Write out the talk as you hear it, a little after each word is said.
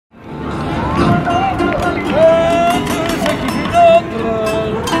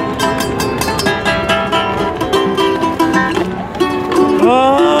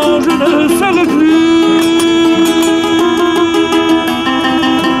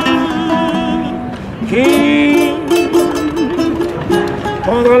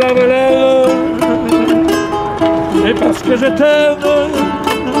je t'aime,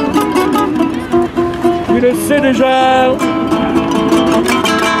 tu le sais déjà.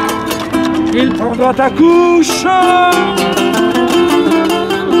 Il prendra ta couche,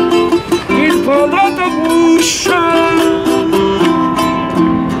 il prendra ta bouche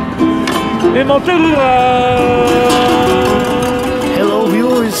et m'enterrera. Hello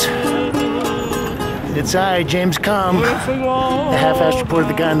viewers, it's I, James Cohan, the half-assed reporter,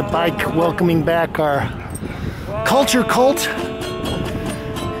 the guy on the bike, welcoming back our culture cult.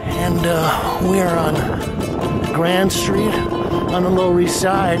 And we are on Grand Street on the Lower East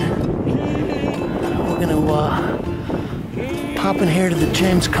Side. We're gonna pop in here to the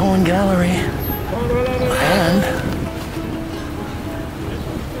James Cohan Gallery and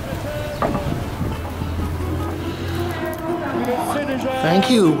thank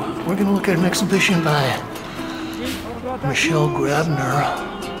you. We're gonna look at an exhibition by Michelle Grabner.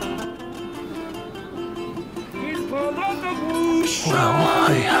 Well,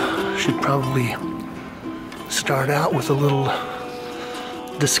 I should probably start out with a little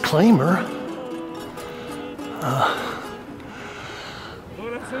disclaimer.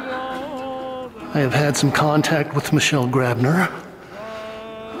 I have had some contact with Michelle Grabner.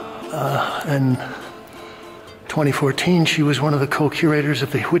 In 2014, she was one of the co-curators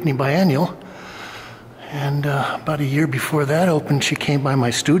of the Whitney Biennial. And about a year before that opened, she came by my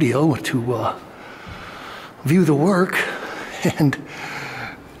studio to view the work. And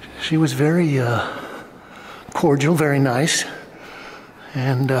she was very cordial, very nice.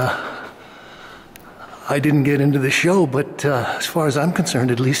 And I didn't get into the show, but as far as I'm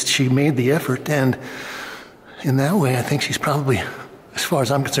concerned, at least she made the effort. And in that way, I think she's probably, as far as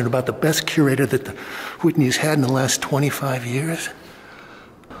I'm concerned, about the best curator that the Whitney's had in the last 25 years.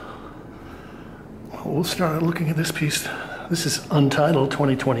 Well, we'll start looking at this piece. This is Untitled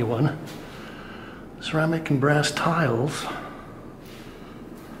 2021. Ceramic and brass tiles.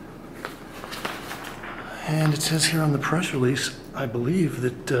 And it says here on the press release, I believe,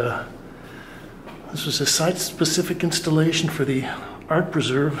 that this was a site-specific installation for the Art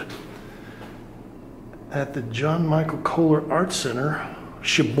Preserve at the John Michael Kohler Art Center,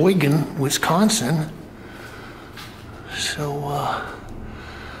 Sheboygan, Wisconsin. So, well,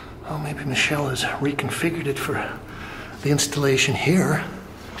 maybe Michelle has reconfigured it for the installation here.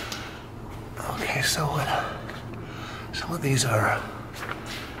 Okay, so some of these are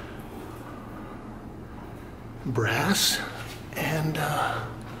brass, and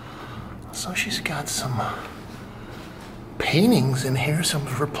so she's got some paintings in here, some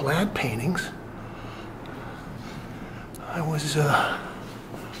of her plaid paintings. I was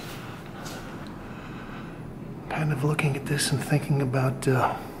kind of looking at this and thinking about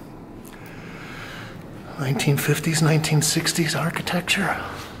 1950s, 1960s architecture.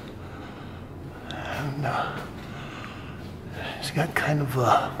 And she's got kind of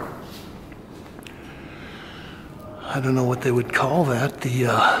I don't know what they would call that. The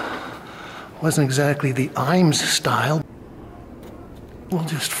wasn't exactly the Imes style. We'll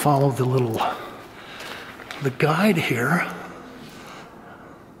just follow the guide here.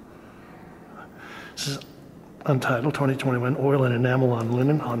 This is Untitled 2021, Oil and Enamel on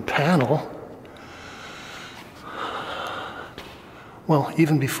Linen on Panel. Well,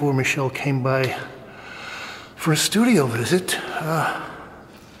 even before Michelle came by for a studio visit,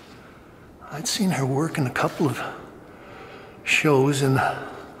 I'd seen her work in a couple of shows in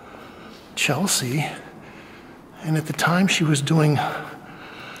Chelsea, and at the time she was doing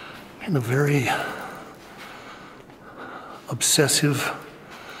kind of very obsessive,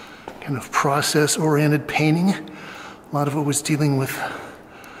 kind of process-oriented painting. A lot of it was dealing with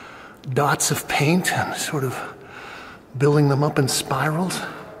dots of paint and sort of building them up in spirals.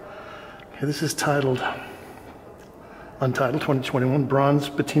 Okay, this is titled Untitled 2021, Bronze,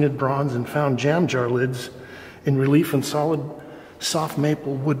 Patinaed Bronze and Found Jam Jar Lids in Relief and Solid Soft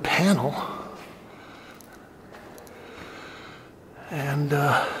Maple Wood Panel. And,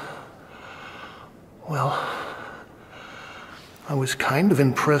 well, I was kind of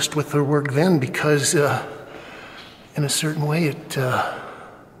impressed with her work then because, in a certain way, it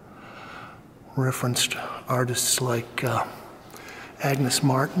referenced artists like Agnes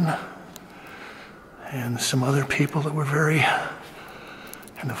Martin and some other people that were very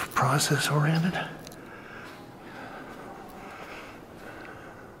kind of process-oriented.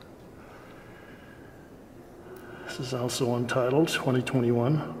 This is also Untitled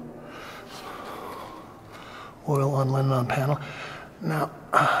 2021. Oil on Linen on Panel. Now,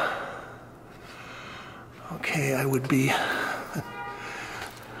 okay, I would be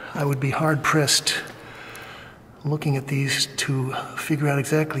hard-pressed looking at these to figure out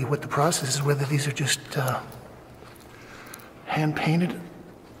exactly what the process is, whether these are just hand painted.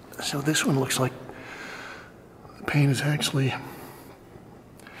 So this one looks like the paint is actually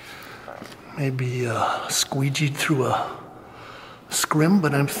maybe squeegeed through a scrim,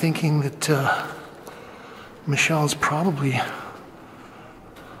 but I'm thinking that Michelle's probably, I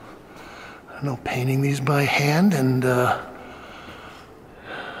don't know, painting these by hand, and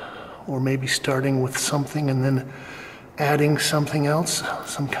or maybe starting with something and then adding something else,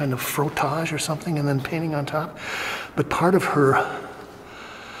 some kind of frottage or something, and then painting on top. But part of her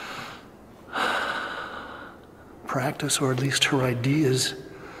practice, or at least her ideas,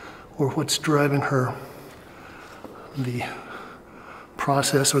 or what's driving her, the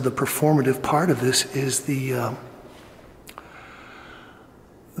process or the performative part of this, is the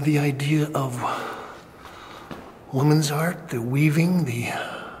idea of women's art, the weaving, the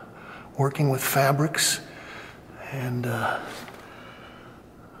working with fabrics, and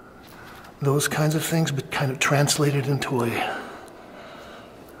those kinds of things, but kind of translated into a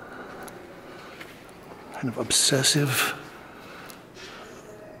kind of obsessive,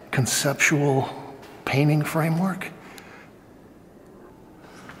 conceptual painting framework.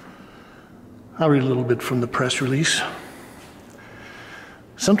 I'll read a little bit from the press release.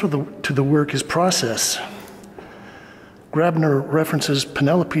 Central to the work is process. Grabner references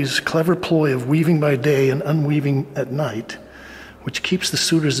Penelope's clever ploy of weaving by day and unweaving at night, which keeps the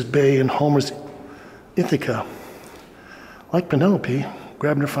suitors at bay in Homer's Ithaca. Like Penelope,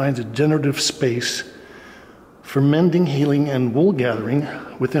 Grabner finds a generative space for mending, healing, and wool gathering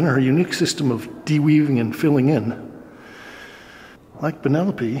within her unique system of de-weaving and filling in. Like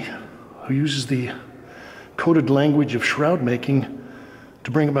Penelope, who uses the coded language of shroud making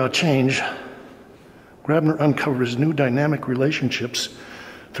to bring about change, Grabner uncovers new dynamic relationships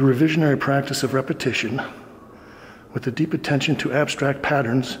through a visionary practice of repetition, with a deep attention to abstract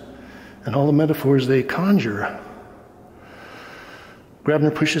patterns and all the metaphors they conjure.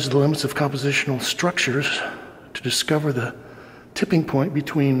 Grabner pushes the limits of compositional structures to discover the tipping point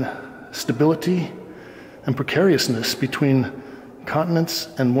between stability and precariousness, between continence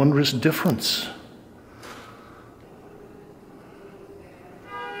and wondrous difference.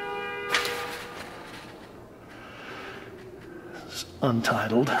 It's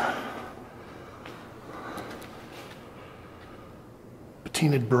untitled.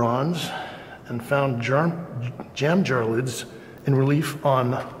 Patinaed bronze and found jam jar lids in relief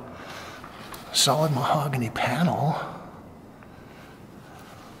on solid mahogany panel.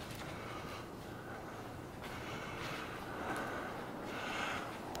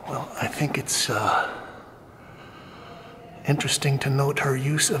 Well, I think it's interesting to note her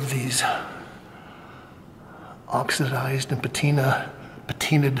use of these oxidized and patinaed.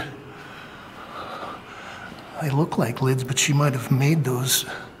 They look like lids, but she might have made those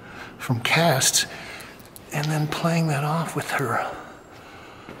from casts, and then playing that off with her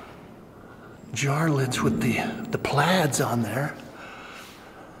jar lids with the plaids on there.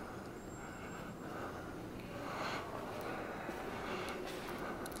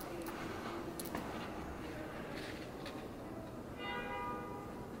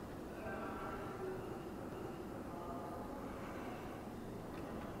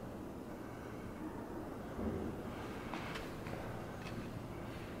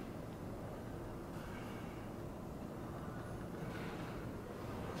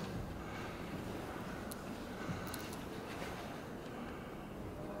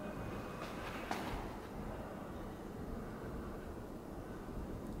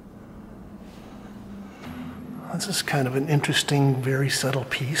 This is kind of an interesting, very subtle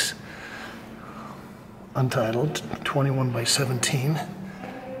piece, untitled, 21 by 17.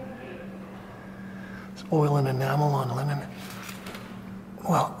 It's oil and enamel on linen.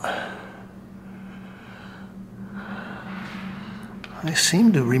 Well, I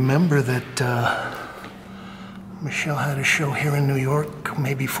seem to remember that Michelle had a show here in New York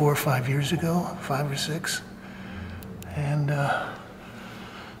maybe 4 or 5 years ago, 5 or 6, and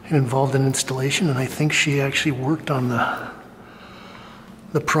it involved an installation, and I think she actually worked on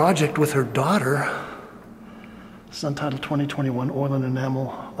the project with her daughter. It's untitled 2021 Oil and Enamel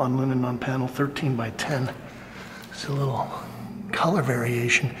on Linen on Panel 13 by 10. It's a little color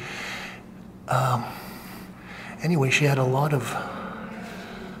variation. Anyway, she had a lot of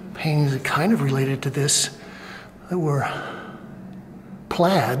paintings that kind of related to this that were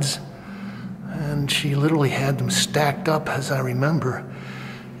plaids, and she literally had them stacked up, as I remember.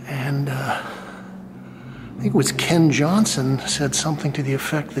 And I think it was Ken Johnson said something to the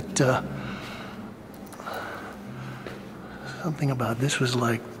effect that something about this was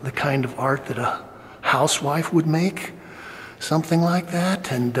like the kind of art that a housewife would make, something like that.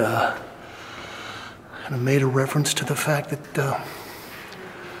 And kind of made a reference to the fact that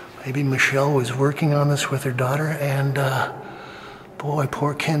maybe Michelle was working on this with her daughter, and boy,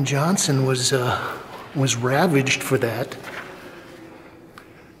 poor Ken Johnson was ravaged for that.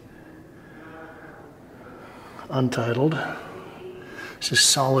 Untitled. This is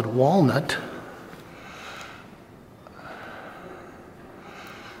Solid Walnut.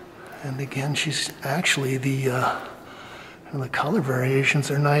 And again, she's actually the color variations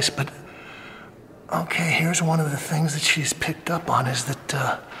are nice, but okay, here's one of the things that she's picked up on is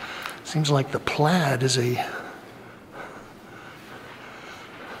that seems like the plaid is a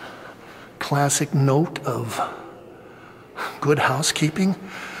classic note of good housekeeping,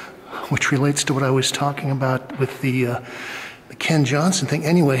 which relates to what I was talking about with the Ken Johnson thing.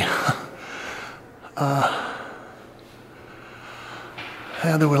 Anyway,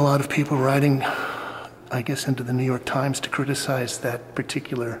 there were a lot of people writing, I guess, into the New York Times to criticize that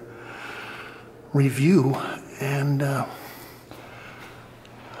particular review, and I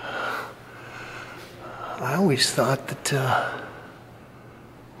always thought that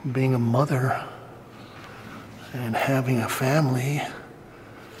being a mother and having a family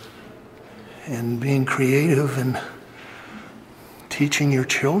and being creative and teaching your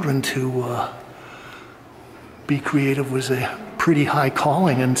children to be creative was a pretty high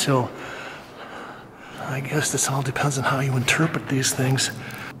calling, and so I guess this all depends on how you interpret these things.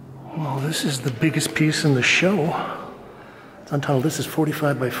 Well, this is the biggest piece in the show. It's untitled. This is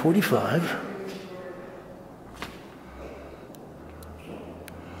 45 by 45.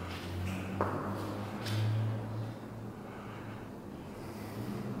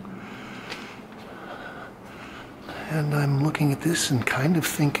 And I'm looking at this and kind of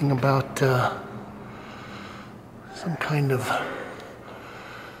thinking about some kind of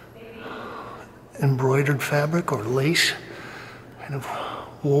embroidered fabric or lace kind of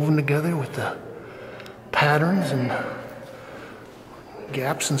woven together with the patterns and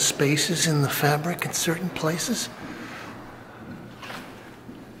gaps and spaces in the fabric in certain places.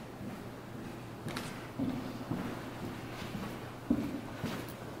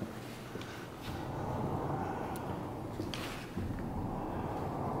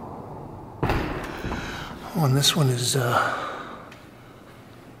 Oh, and this one is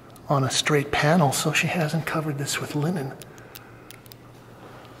on a straight panel, so she hasn't covered this with linen.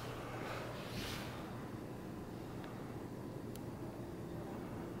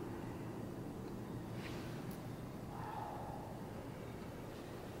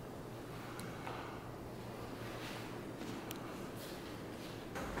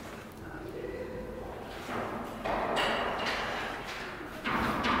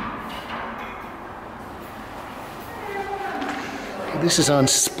 This is on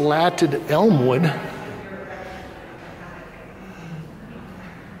splatted elmwood.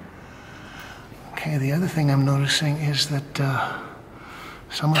 Okay, the other thing I'm noticing is that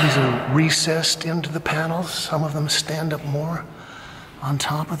some of these are recessed into the panels. Some of them stand up more on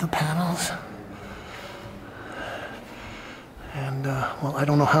top of the panels. And, well, I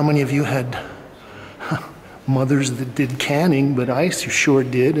don't know how many of you had mothers that did canning, but I sure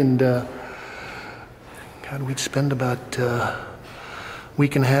did. And, God, we'd spend about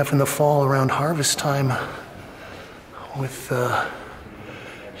week and a half in the fall around harvest time with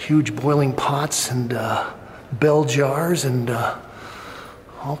huge boiling pots and bell jars and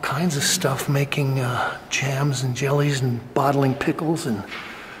all kinds of stuff, making jams and jellies and bottling pickles, and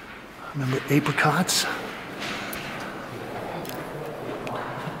I remember apricots.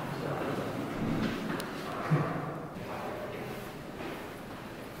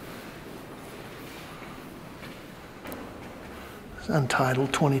 It's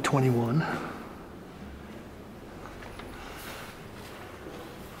untitled 2021.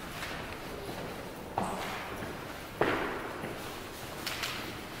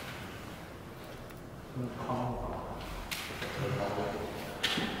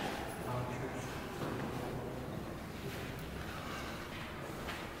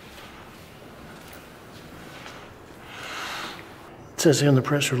 It says here in the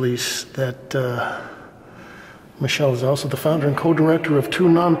press release that Michelle is also the founder and co-director of two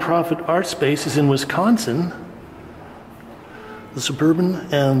nonprofit art spaces in Wisconsin, the Suburban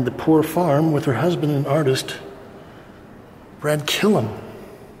and the Poor Farm, with her husband and artist, Brad Kalm.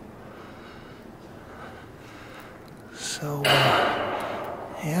 So,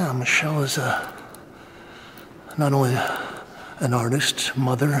 yeah, Michelle is not only an artist,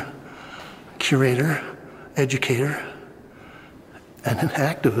 mother, curator, educator, and an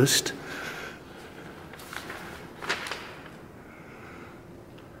activist.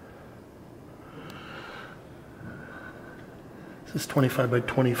 This is 25 by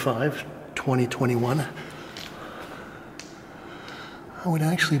 25, 2021. I would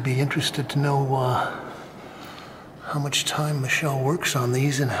actually be interested to know how much time Michelle works on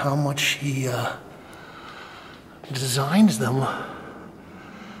these and how much she designs them.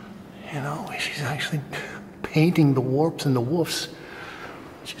 You know, she's actually painting the warps and the woofs.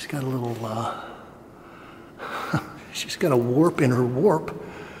 She's got a little, she's got a warp in her warp.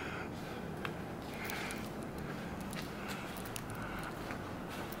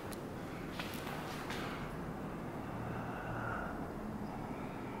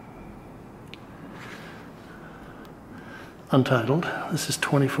 Untitled. This is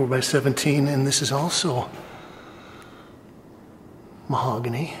 24 by 17, and this is also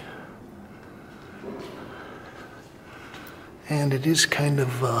mahogany. And it is kind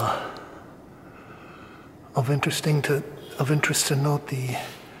of interest to note the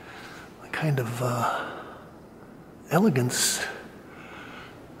kind of elegance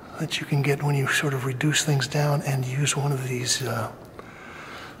that you can get when you sort of reduce things down and use one of these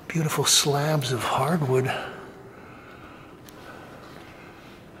beautiful slabs of hardwood.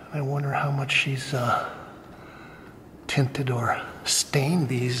 I wonder how much she's tinted or stained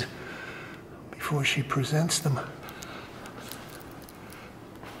these before she presents them.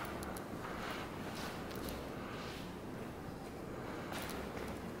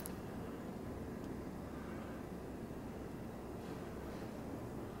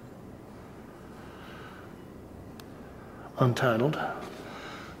 Untitled,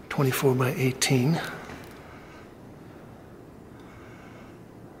 24 by 18.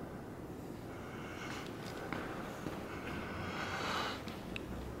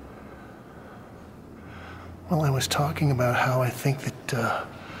 Well, I was talking about how I think that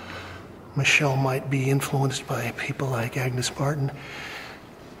Michelle might be influenced by people like Agnes Barton.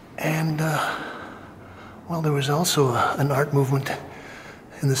 And, well, there was also an art movement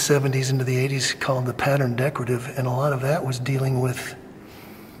in the 70s into the 80s called the pattern decorative, and a lot of that was dealing with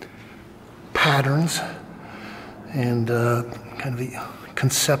patterns and kind of the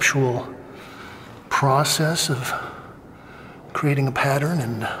conceptual process of creating a pattern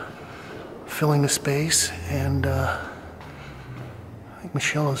and filling a space. And I think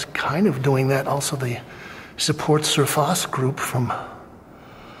Michelle is kind of doing that. Also, the Support Surface group from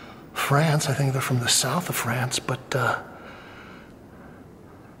France, I think they're from the south of France, but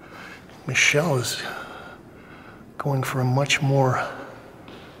Michelle is going for a much more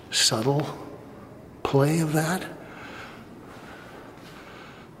subtle play of that.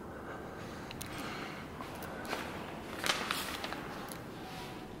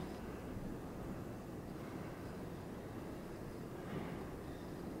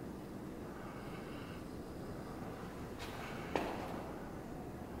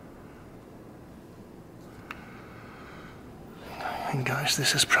 And gosh,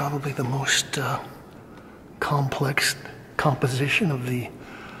 this is probably the most complex composition of the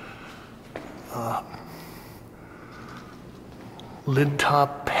lid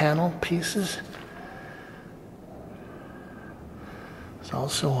top panel pieces. It's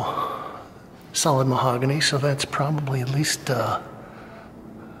also solid mahogany, so that's probably at least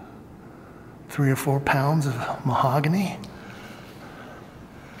 3 or 4 pounds of mahogany.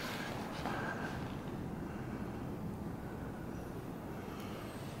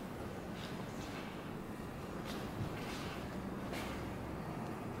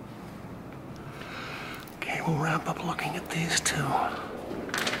 We'll wrap up looking at these two.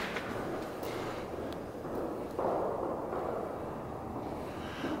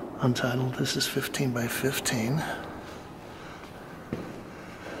 Untitled, this is 15 by 15.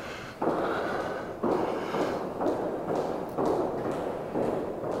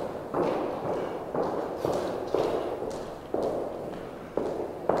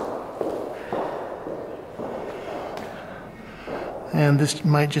 And this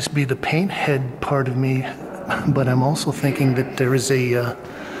might just be the paint head part of me, but I'm also thinking that there is a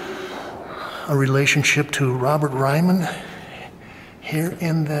relationship to Robert Ryman here,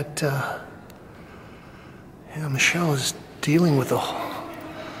 in that Michelle is dealing with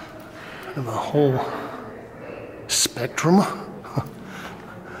kind of a whole spectrum,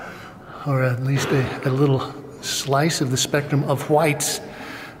 or at least a little slice of the spectrum of whites,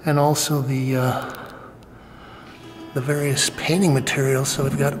 and also the various painting materials. So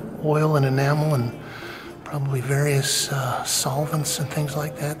we've got oil and enamel and probably various solvents and things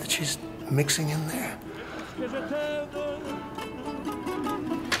like that she's mixing in there.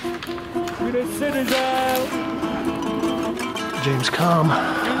 James Kalm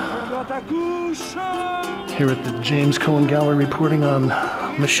here at the James Cohan Gallery, reporting on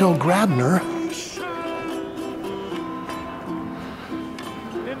Michelle Grabner.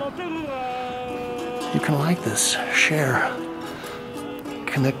 can like this, share,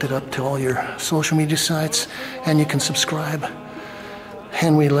 connect it up to all your social media sites, and you can subscribe.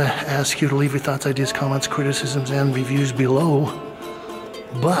 And we ask you to leave your thoughts, ideas, comments, criticisms, and reviews below.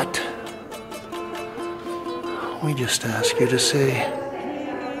 But we just ask you to say,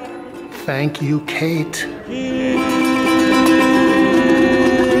 thank you, Kate.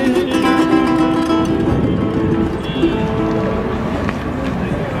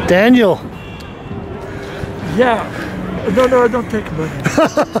 Daniel. Yeah. No, I don't take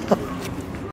money.